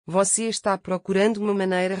Você está procurando uma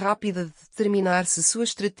maneira rápida de determinar se sua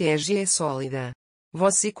estratégia é sólida.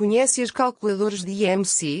 Você conhece as calculadoras de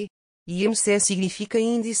IMC? IMC significa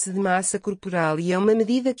Índice de Massa Corporal e é uma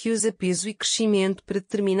medida que usa peso e crescimento para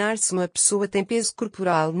determinar se uma pessoa tem peso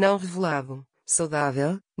corporal não revelado,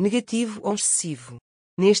 saudável, negativo ou excessivo.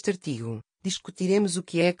 Neste artigo, discutiremos o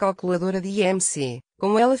que é a calculadora de IMC,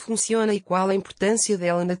 como ela funciona e qual a importância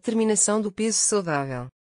dela na determinação do peso saudável.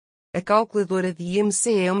 A calculadora de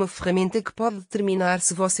IMC é uma ferramenta que pode determinar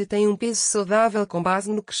se você tem um peso saudável com base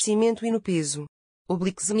no crescimento e no peso. O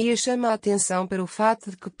Blixenia chama a atenção para o fato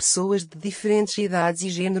de que pessoas de diferentes idades e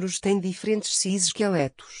géneros têm diferentes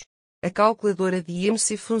exoesqueletos. A calculadora de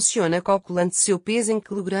IMC funciona calculando seu peso em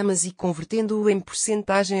quilogramas e convertendo-o em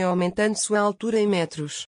porcentagem aumentando sua altura em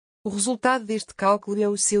metros. O resultado deste cálculo é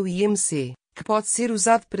o seu IMC, que pode ser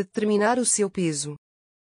usado para determinar o seu peso.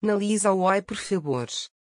 Analisa o Y por favor.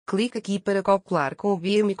 Clique aqui para calcular com o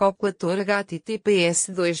BMI Kalkulator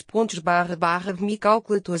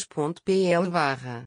https://bmikalkulators.pl/